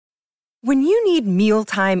When you need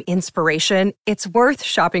mealtime inspiration, it's worth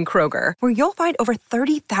shopping Kroger, where you'll find over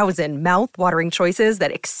 30,000 mouth-watering choices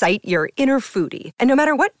that excite your inner foodie. And no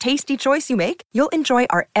matter what tasty choice you make, you'll enjoy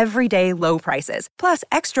our everyday low prices, plus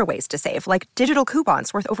extra ways to save, like digital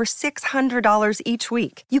coupons worth over $600 each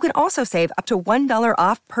week. You can also save up to $1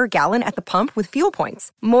 off per gallon at the pump with fuel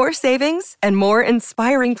points. More savings and more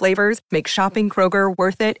inspiring flavors make shopping Kroger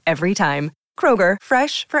worth it every time. Kroger,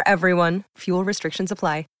 fresh for everyone. Fuel restrictions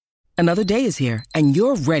apply. Another day is here, and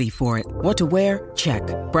you're ready for it. What to wear? Check.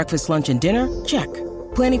 Breakfast, lunch, and dinner? Check.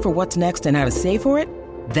 Planning for what's next and how to save for it?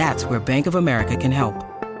 That's where Bank of America can help.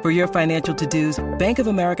 For your financial to-dos, Bank of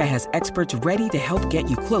America has experts ready to help get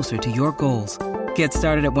you closer to your goals. Get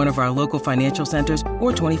started at one of our local financial centers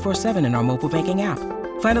or 24/7 in our mobile banking app.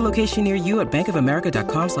 Find a location near you at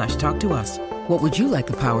bankofamerica.com/talktous. What would you like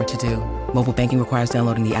the power to do? Mobile banking requires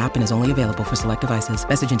downloading the app and is only available for select devices.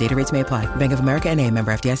 Message and data rates may apply. Bank of America N.A.,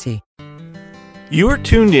 member FDIC. You are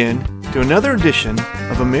tuned in to another edition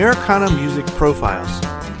of Americana Music Profiles,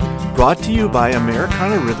 brought to you by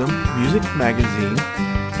Americana Rhythm Music Magazine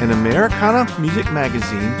and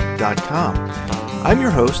AmericanaMusicMagazine.com. I'm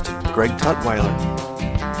your host, Greg Tutwiler.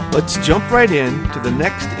 Let's jump right in to the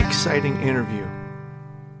next exciting interview.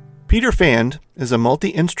 Peter Fand is a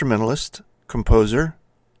multi-instrumentalist, composer,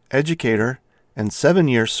 educator, and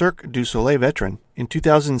 7-year Cirque du Soleil veteran. In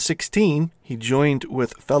 2016, he joined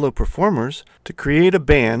with fellow performers to create a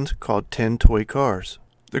band called 10 Toy Cars.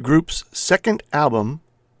 The group's second album,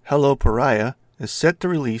 Hello Pariah, is set to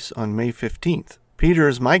release on May 15th. Peter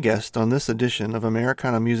is my guest on this edition of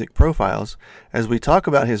Americana Music Profiles as we talk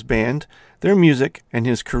about his band, their music, and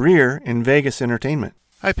his career in Vegas entertainment.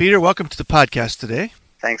 Hi, Peter. Welcome to the podcast today.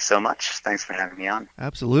 Thanks so much. Thanks for having me on.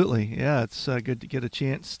 Absolutely. Yeah, it's good to get a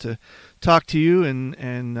chance to talk to you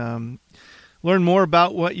and learn more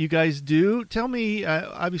about what you guys do. Tell me,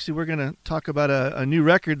 obviously we're going to talk about a new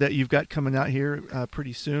record that you've got coming out here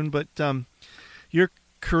pretty soon, but your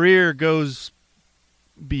career goes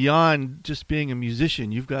beyond just being a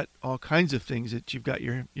musician. You've got all kinds of things that you've got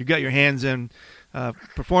your hands in,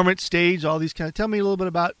 performance, stage, all these kind of. Tell me a little bit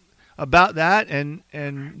about that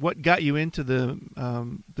and what got you into the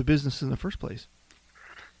business in the first place.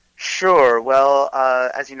 Sure. Well,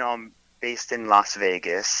 as you know, I'm based in Las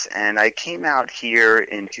Vegas, and I came out here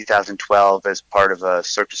in 2012 as part of a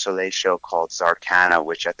Cirque du Soleil show called Zarkana,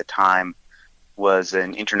 which at the time was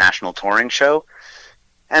an international touring show.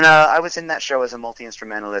 And I was in that show as a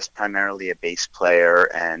multi-instrumentalist, primarily a bass player,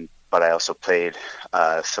 but I also played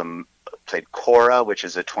kora, which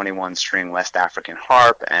is a 21-string West African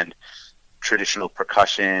harp, and traditional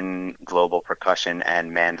percussion, global percussion,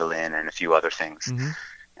 and mandolin, and a few other things. Mm-hmm.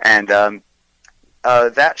 And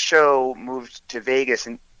that show moved to Vegas,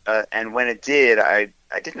 and when it did, I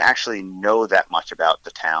didn't actually know that much about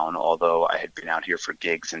the town, although I had been out here for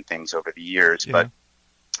gigs and things over the years. Yeah. But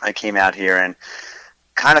I came out here and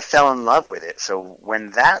kind of fell in love with it. So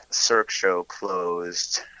when that Cirque show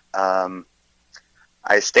closed,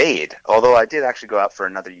 I stayed, although I did actually go out for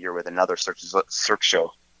another year with another Cirque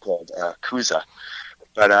show called Kuza.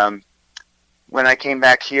 But when I came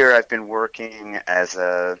back here, I've been working as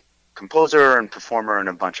a composer and performer in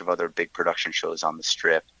a bunch of other big production shows on the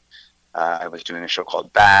Strip. I was doing a show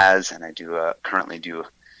called Baz, and I currently do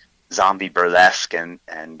Zombie Burlesque and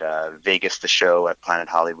Vegas the Show at Planet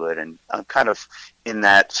Hollywood, and I'm kind of in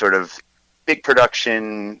that sort of big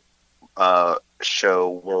production show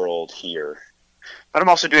world here. But I'm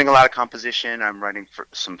also doing a lot of composition. I'm writing for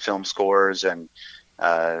some film scores and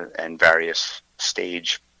various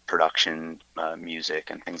stage production music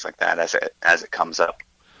and things like that as it comes up.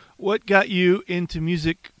 What got you into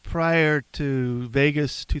music prior to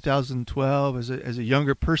Vegas 2012 as a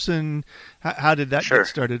younger person? How did that get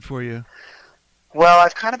started for you? Well,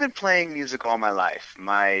 I've kind of been playing music all my life.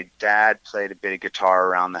 My dad played a bit of guitar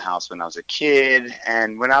around the house when I was a kid,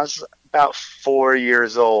 and when I was about 4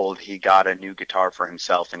 years old, he got a new guitar for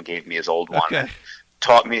himself and gave me his old one. And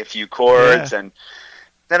taught me a few chords, and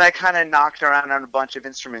then I kind of knocked around on a bunch of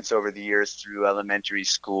instruments over the years through elementary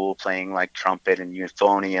school, playing like trumpet and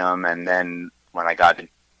euphonium, and then when I got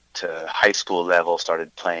to high school level,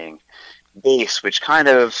 started playing bass, which kind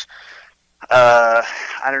of, I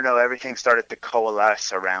don't know, everything started to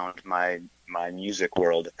coalesce around my music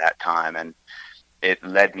world at that time, and it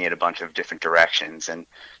led me in a bunch of different directions. And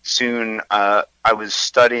soon I was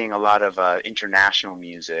studying a lot of international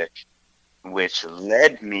music, which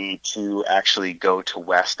led me to actually go to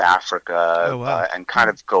West Africa and kind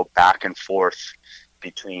of go back and forth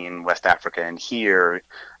between West Africa and here.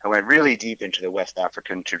 I went really deep into the West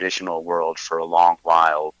African traditional world for a long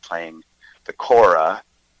while, playing the kora,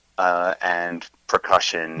 and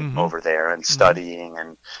percussion over there, and studying,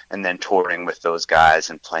 and then touring with those guys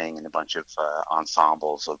and playing in a bunch of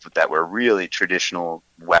ensembles that were really traditional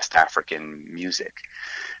West African music.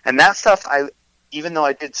 And that stuff, even though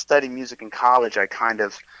I did study music in college, I kind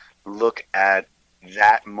of look at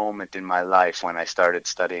that moment in my life when I started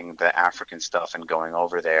studying the African stuff and going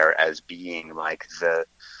over there as being like the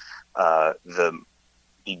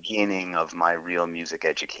beginning of my real music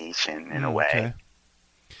education in a way.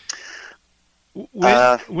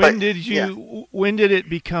 When did it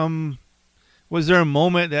become, was there a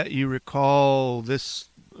moment that you recall,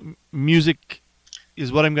 this music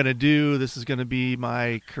is what I'm going to do, this is going to be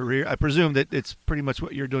my career? I presume that it's pretty much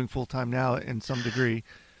what you're doing full time now in some degree.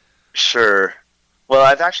 Sure. Well,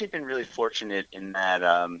 I've actually been really fortunate in that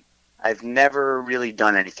I've never really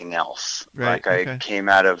done anything else. Right, I came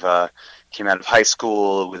out of high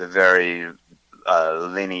school with a very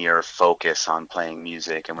linear focus on playing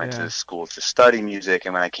music, and went to school to study music.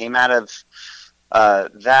 And when I came out of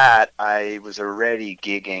that, I was already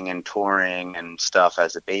gigging and touring and stuff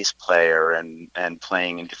as a bass player and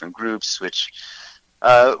playing in different groups, which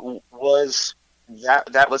was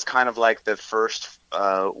kind of like the first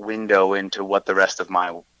window into what the rest of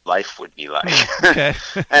my life would be like. Okay.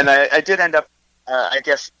 And I did end up, I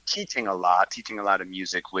guess, teaching a lot of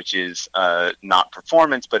music, which is not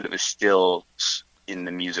performance, but it was still in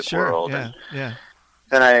the music world. Yeah.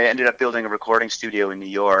 Then I ended up building a recording studio in New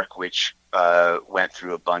York, which went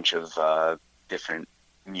through a bunch of different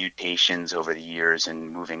mutations over the years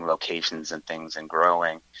and moving locations and things and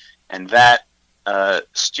growing. And that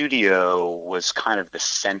studio was kind of the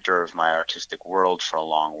center of my artistic world for a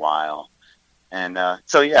long while. And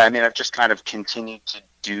I've just kind of continued to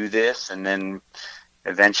do this, and then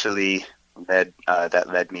eventually that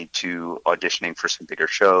led me to auditioning for some bigger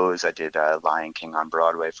shows. I did Lion King on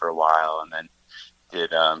Broadway for a while, and then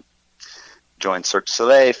did joined Cirque du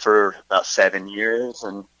Soleil for about 7 years,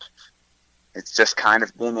 and it's just kind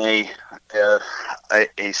of been a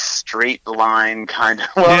straight line kind of,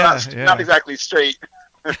 not exactly straight,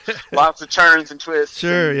 lots of turns and twists,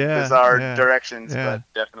 and bizarre directions, but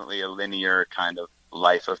definitely a linear kind of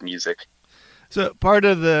life of music. So part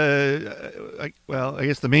of I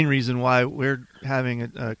guess the main reason why we're having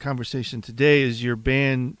a conversation today is your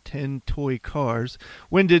band 10 Toy Cars.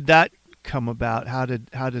 When did that come about? How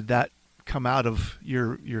did that come out of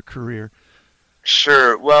your career?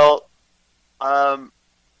 Sure. Well, that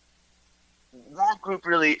group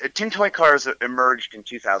really, 10 Toy Cars emerged in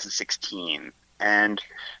 2016, and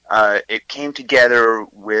it came together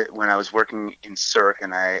when I was working in Cirque,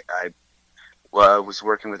 and I was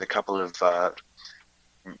working with a couple of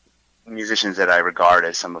musicians that I regard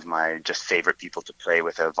as some of my just favorite people to play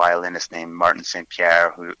with, a violinist named Martin St.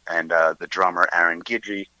 Pierre and the drummer Aaron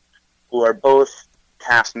Guidry, who are both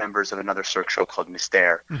cast members of another Cirque show called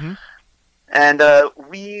Mystère. Mm-hmm. And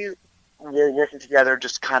we were working together,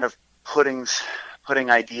 just kind of putting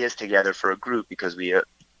ideas together for a group, because we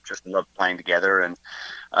just love playing together. And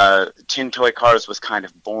 10 Toy Cars was kind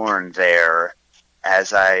of born there,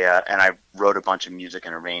 as I wrote a bunch of music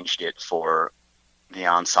and arranged it for the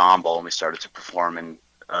ensemble, and we started to perform in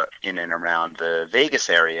and around the Vegas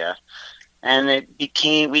area, and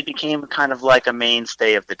we became kind of like a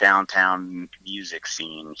mainstay of the downtown music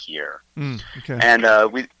scene here. Okay. And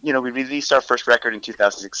we released our first record in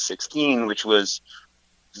 2016, which was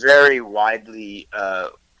very widely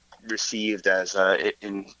received as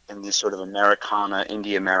in this sort of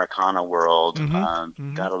indie Americana world.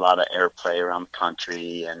 Got a lot of airplay around the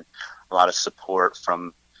country and a lot of support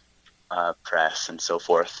from press and so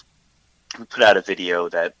forth. We put out a video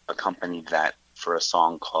that accompanied that for a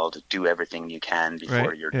song called "Do Everything You Can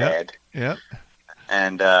Before You're Dead." Yeah.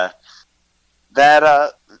 And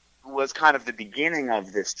that was kind of the beginning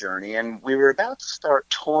of this journey, and we were about to start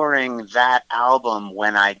touring that album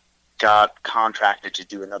when I got contracted to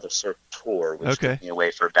do another Cirque tour, which took me away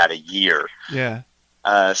for about a year. Yeah.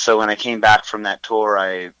 So when I came back from that tour,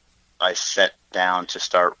 I sat down to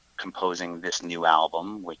start composing this new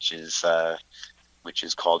album, which is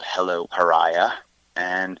called Hello Pariah,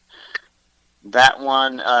 and that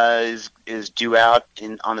one is due out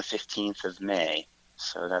on the 15th of May.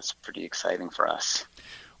 So that's pretty exciting for us.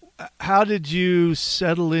 How did you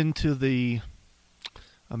settle into the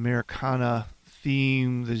Americana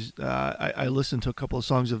theme? I listened to a couple of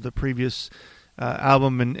songs of the previous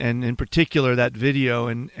album, and in particular that video,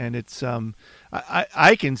 and it's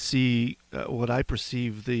I can see what I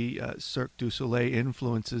perceive the Cirque du Soleil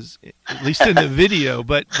influences, at least in the video,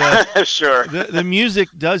 but sure, the music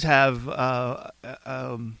does have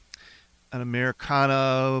an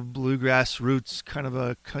Americana bluegrass roots kind of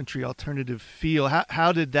a country alternative feel.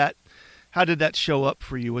 How did that show up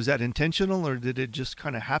for you? Was that intentional, or did it just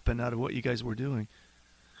kind of happen out of what you guys were doing?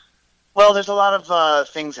 Well, there's a lot of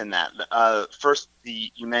things in that. First,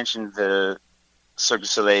 you mentioned the Cirque du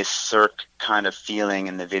Soleil Cirque kind of feeling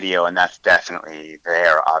in the video, and that's definitely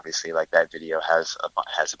there. Obviously, like that video has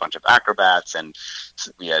a bunch of acrobats, and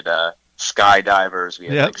we had skydivers. We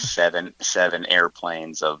had like seven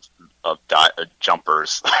airplanes of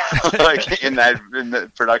jumpers, like in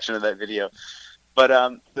the production of that video.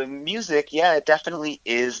 But the music, yeah, it definitely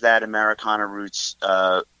is that Americana roots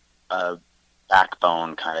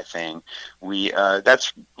backbone kind of thing.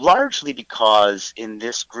 That's largely because in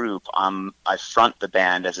this group, I front the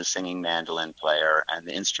band as a singing mandolin player, and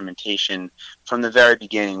the instrumentation from the very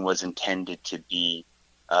beginning was intended to be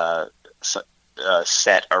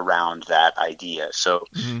set around that idea. So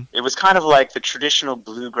it was kind of like the traditional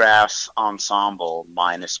bluegrass ensemble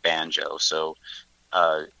minus banjo. So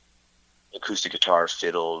acoustic guitar,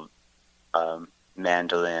 fiddle,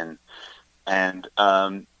 mandolin, and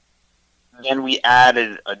then we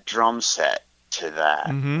added a drum set to that,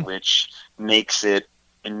 which makes it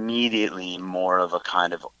immediately more of a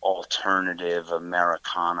kind of alternative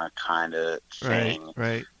Americana kind of thing.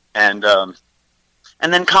 Right. And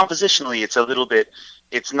then compositionally, it's a little bit.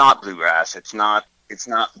 It's not bluegrass. It's not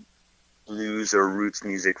blues or roots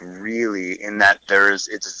music really. In that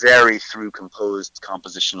it's very through composed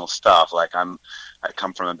compositional stuff. Like I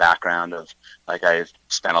come from a background of like I've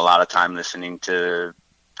spent a lot of time listening to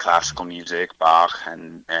classical music, Bach,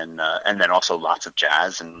 and then also lots of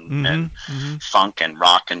jazz and funk and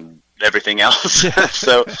rock and everything else.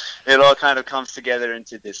 So it all kind of comes together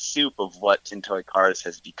into this soup of what Tin Toy Cars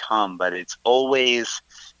has become. But it's always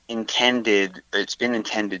it's been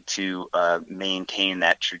intended to maintain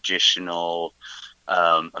that traditional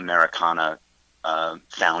Americana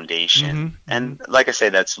foundation. And like I say,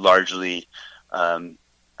 that's largely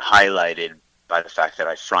highlighted by the fact that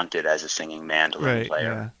I fronted as a singing mandolin player.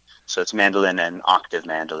 Yeah. So it's mandolin and octave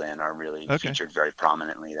mandolin are really featured very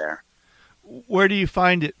prominently there. Where do you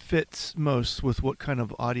find it fits most with what kind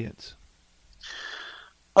of audience?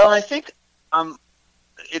 Well, I think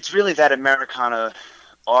it's really that Americana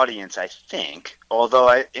audience, I think.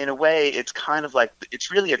 Although in a way, it's kind of like, it's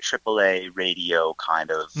really a AAA radio kind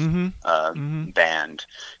of band,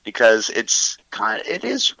 because it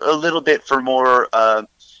is a little bit for more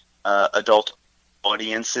adult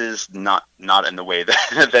audiences, not in the way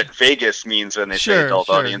that Vegas means when they say adult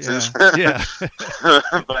audiences. Yeah.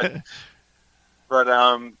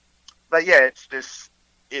 but yeah,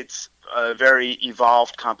 it's a very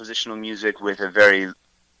evolved compositional music with a very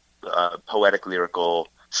poetic lyrical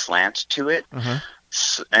slant to it,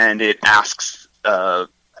 and it asks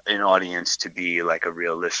an audience to be like a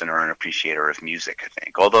real listener and appreciator of music, I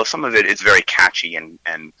think. Although some of it is very catchy and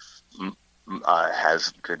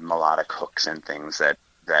has good melodic hooks and things that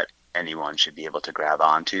anyone should be able to grab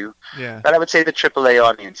onto. Yeah. But I would say the AAA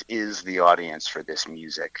audience is the audience for this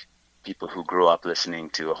music. People who grew up listening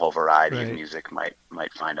to a whole variety of music might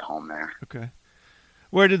find a home there. Okay.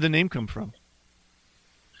 Where did the name come from?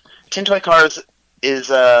 Tin Toy Cars is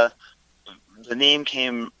the name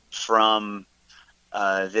came from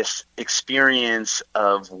this experience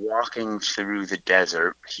of walking through the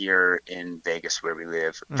desert here in Vegas, where we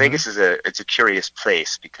live. Vegas is it's a curious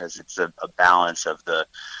place because it's a balance of the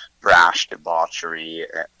brash debauchery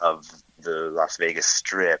of the Las Vegas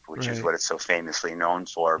Strip, which is what it's so famously known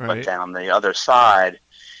for. But then on the other side,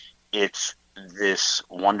 it's this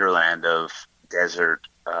wonderland of desert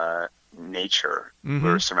nature.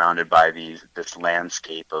 We're surrounded by this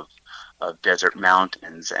landscape of desert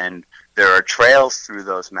mountains, and there are trails through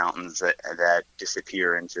those mountains that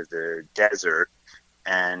disappear into the desert.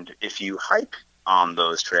 And if you hike on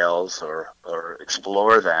those trails or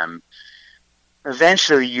explore them,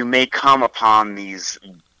 eventually you may come upon these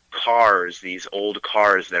old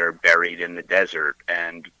cars that are buried in the desert.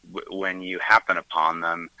 And when you happen upon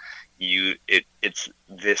them, it's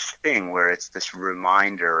this thing where it's this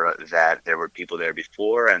reminder that there were people there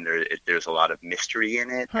before, and there's a lot of mystery in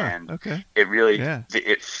it, it really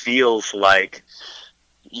it feels like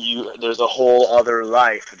there's a whole other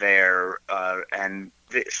life there, and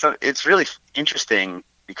so it's really interesting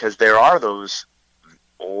because there are those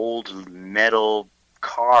old metal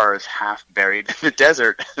cars half buried in the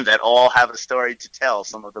desert that all have a story to tell.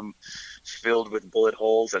 Some of them filled with bullet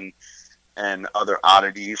holes and other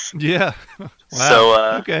oddities. Yeah.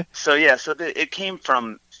 Wow. So it came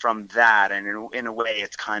from that, and in a way,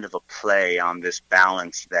 it's kind of a play on this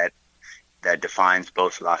balance that defines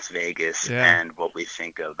both Las Vegas and what we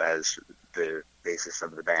think of as the basis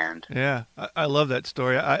of the band. Yeah, I love that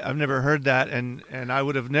story. I've never heard that, and I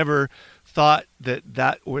would have never thought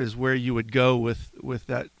that was where you would go with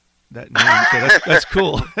that name. So that's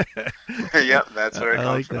cool. Yep, that's where it comes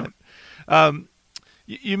like from. That.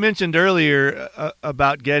 You mentioned earlier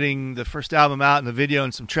about getting the first album out and the video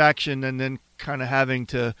and some traction, and then kind of having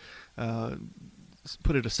to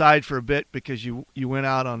put it aside for a bit because you went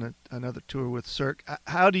out on another tour with Cirque.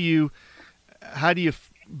 How do you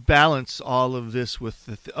balance all of this with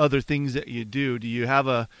the other things that you do? Do you have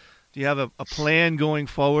a plan going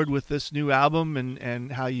forward with this new album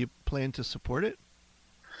and how you plan to support it?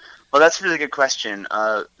 Well, that's a really good question,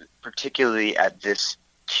 particularly at this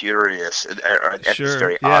this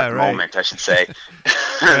very odd moment, I should say,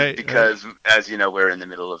 because as you know, we're in the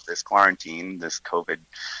middle of this quarantine, this COVID,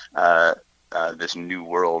 this new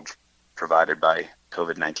world provided by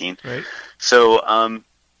COVID-19. Right. So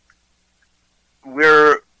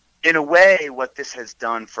we're, in a way, what this has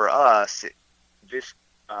done for us, this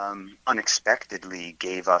unexpectedly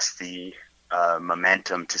gave us the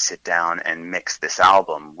momentum to sit down and mix this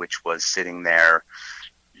album, which was sitting there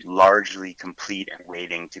largely complete and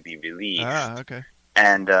waiting to be released. Okay.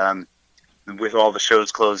 And with all the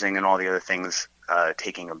shows closing and all the other things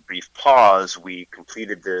taking a brief pause, we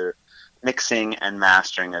completed the mixing and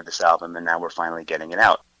mastering of this album, and now we're finally getting it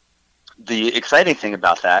out. The exciting thing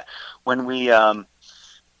about that, when we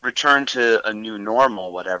return to a new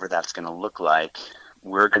normal, whatever that's going to look like,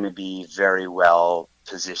 we're going to be very well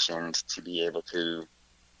positioned to be able to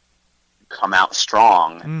come out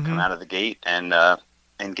strong, come out of the gate, and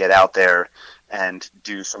get out there and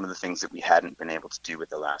do some of the things that we hadn't been able to do with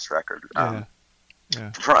the last record.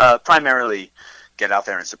 Primarily get out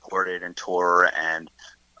there and support it and tour, and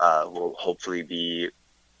we'll hopefully be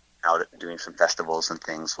out doing some festivals and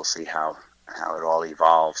things. We'll see how it all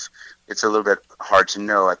evolves. It's a little bit hard to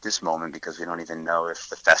know at this moment because we don't even know if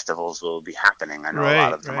the festivals will be happening. I know a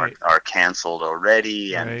lot of them are canceled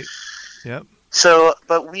already. And Yep. So,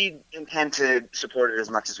 but we intend to support it as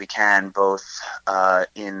much as we can, both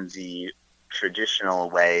in the traditional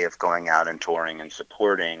way of going out and touring and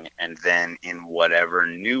supporting, and then in whatever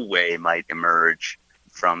new way might emerge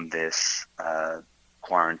from this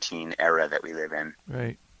quarantine era that we live in.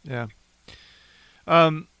 Right. Yeah.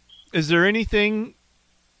 Is there anything?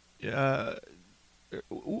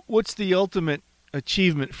 What's the ultimate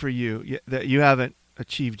achievement for you that you haven't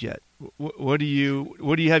achieved yet? What do you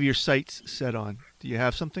have your sights set on? Do you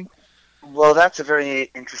have something? Well, that's a very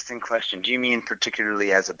interesting question. Do you mean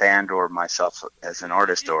particularly as a band or myself as an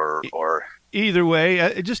artist, or? Either way,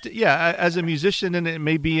 as a musician, and it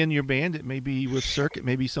may be in your band, it may be with Cirque, it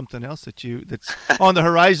may be something else that's on the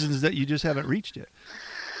horizons that you just haven't reached yet.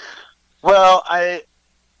 Well, I'd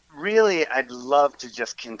love to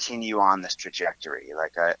just continue on this trajectory.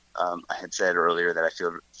 Like I had said earlier, that I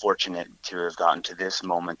feel fortunate to have gotten to this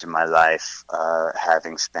moment in my life,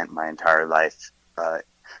 having spent my entire life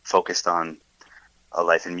focused on a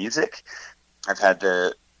life in music. I've had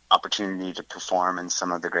the opportunity to perform in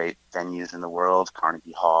some of the great venues in the world,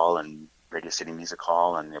 Carnegie Hall and Radio City Music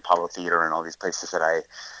Hall and the Apollo Theater and all these places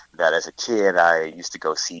that as a kid I used to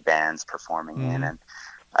go see bands performing in. And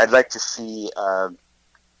I'd like to see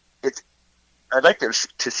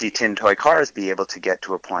to see Tin Toy Cars be able to get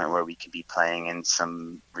to a point where we could be playing in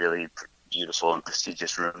some really beautiful and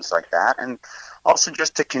prestigious rooms like that, and also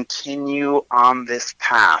just to continue on this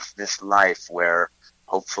path, this life where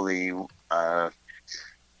hopefully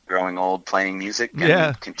growing old playing music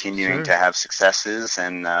and continuing to have successes.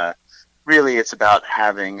 And really it's about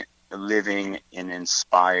living an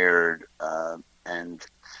inspired and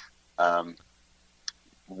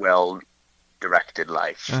well-directed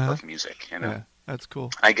life of music, Yeah, that's cool.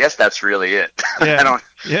 I guess that's really it. Yeah.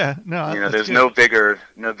 There's no bigger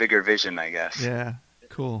vision, I guess. Yeah,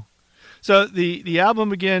 cool. So the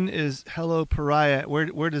album again is Hello Pariah.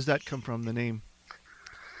 Where does that come from, the name?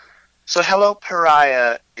 So Hello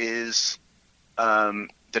Pariah is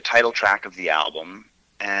the title track of the album,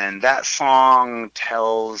 and that song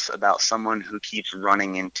tells about someone who keeps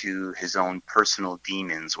running into his own personal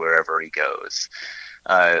demons wherever he goes.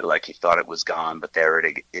 Like he thought it was gone, but there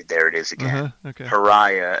it is again. Okay.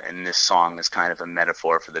 Pariah in this song is kind of a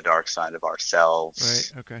metaphor for the dark side of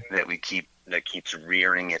ourselves, right? Okay. that keeps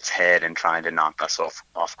rearing its head and trying to knock us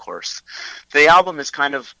off course. The album is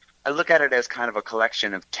I look at it as kind of a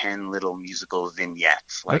collection of 10 little musical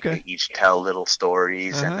vignettes. They each tell little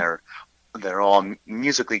stories, and they're all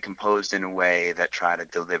musically composed in a way that try to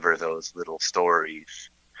deliver those little stories.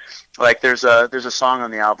 Like there's a song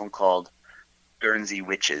on the album called Guernsey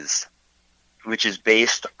Witches, which is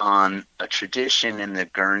based on a tradition in the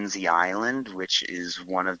Guernsey Island, which is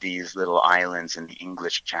one of these little islands in the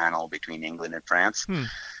English Channel between England and France.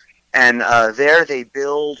 And there they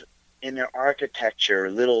build, in their architecture,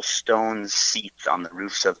 little stone seats on the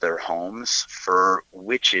roofs of their homes for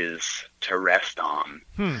witches to rest on.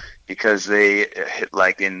 Because they,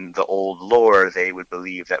 like in the old lore, they would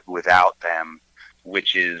believe that without them,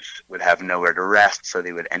 witches would have nowhere to rest, so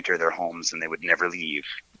they would enter their homes and they would never leave.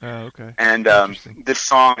 Oh, okay. And this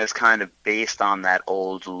song is kind of based on that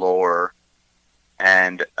old lore.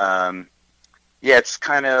 And yeah, it's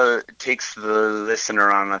kind of takes the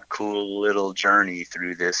listener on a cool little journey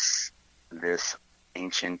through this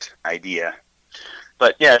ancient idea.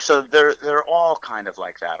 But yeah, so they're all kind of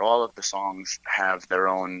like that. All of the songs have their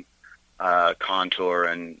own contour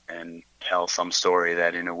and tell some story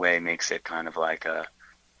that in a way makes it kind of like a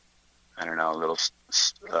little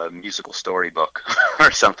musical storybook or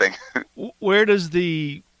something. Where does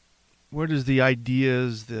the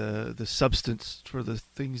ideas, the substance for the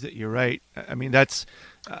things that you write? I mean, that's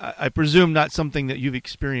I presume not something that you've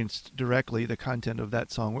experienced directly. The content of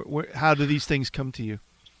that song. How do these things come to you?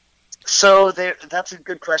 So that's a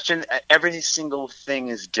good question. Every single thing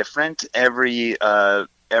is different. Every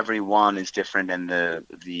one is different, and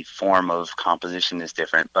the form of composition is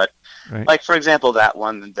different. But right. Like, for example, that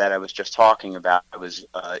one that I was just talking about, I was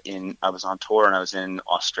on tour, and I was in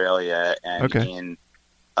Australia, and in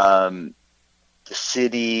the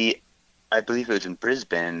city, I believe it was in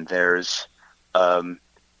Brisbane. There was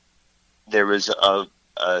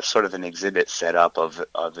a sort of an exhibit set up of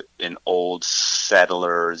an old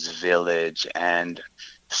settlers village, and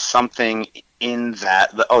something in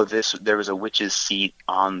that, there was a witch's seat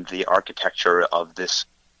on the architecture of this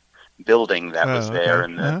building that was there,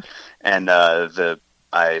 and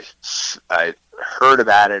I heard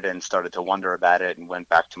about it and started to wonder about it, and went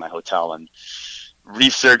back to my hotel and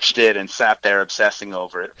researched it and sat there obsessing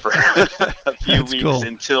over it for a few weeks.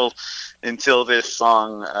 Cool. until this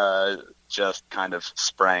song just kind of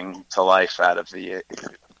sprang to life out of the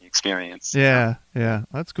experience. Yeah,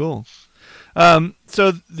 that's cool.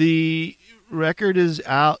 So the record is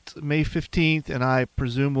out May 15th, and I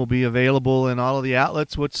presume will be available in all of the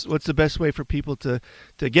outlets. What's the best way for people to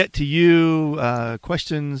get to you?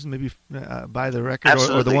 Questions, maybe buy the record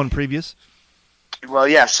or the one previous? Well,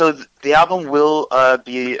 yeah, so the album will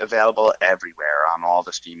be available everywhere on all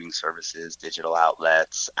the streaming services, digital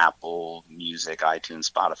outlets, Apple Music,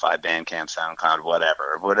 iTunes, Spotify, Bandcamp, SoundCloud,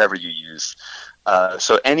 whatever you use.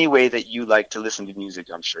 So any way that you like to listen to music,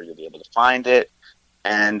 I'm sure you'll be able to find it.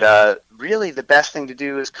 And really, the best thing to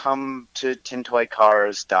do is come to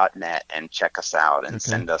tintoycars.net and check us out, and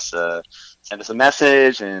send us a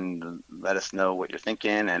message and let us know what you're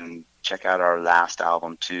thinking, and check out our last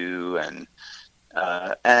album too. And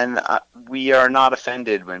we are not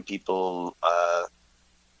offended when people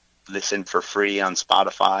listen for free on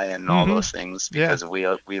Spotify and all those things, because we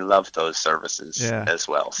love those services as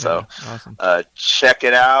well. So awesome. Check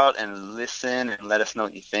it out and listen and let us know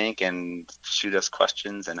what you think, and shoot us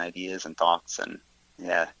questions and ideas and thoughts. And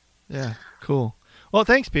cool. Well,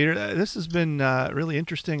 thanks, Peter. This has been really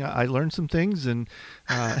interesting. I learned some things, and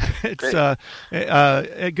it's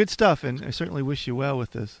good stuff, and I certainly wish you well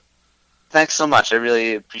with this. Thanks so much. I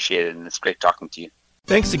really appreciate it, and it's great talking to you.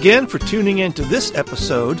 Thanks again for tuning in to this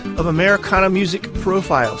episode of Americana Music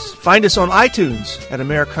Profiles. Find us on iTunes at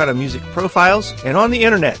Americana Music Profiles, and on the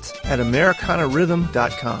internet at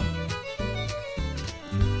AmericanaRhythm.com.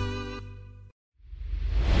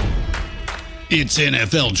 It's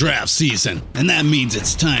NFL draft season, and that means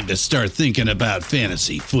it's time to start thinking about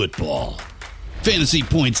fantasy football.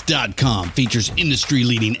 FantasyPoints.com features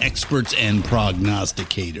industry-leading experts and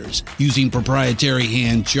prognosticators using proprietary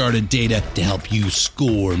hand-charted data to help you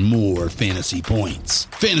score more fantasy points.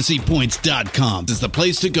 FantasyPoints.com is the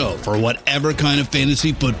place to go for whatever kind of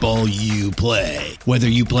fantasy football you play. Whether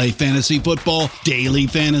you play fantasy football, daily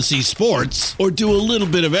fantasy sports, or do a little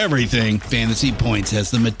bit of everything, Fantasy Points has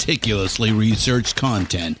the meticulously researched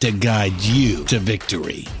content to guide you to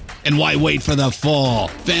victory. And why wait for the fall?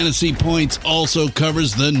 Fantasy Points also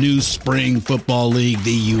covers the new spring football league,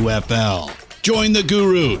 the UFL. Join the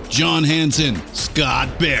guru, John Hansen,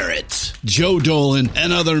 Scott Barrett, Joe Dolan,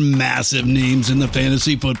 and other massive names in the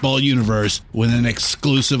fantasy football universe with an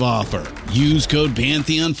exclusive offer. Use code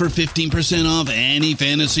Pantheon for 15% off any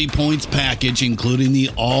Fantasy Points package, including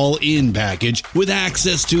the all-in package, with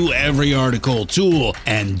access to every article, tool,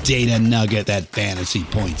 and data nugget that Fantasy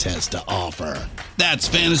Points has to offer. That's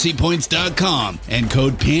FantasyPoints.com and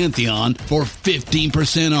code Pantheon for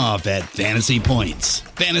 15% off at Fantasy Points.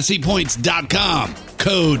 FantasyPoints.com,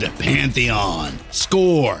 Code Pantheon.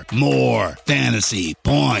 Score more fantasy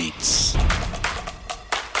points.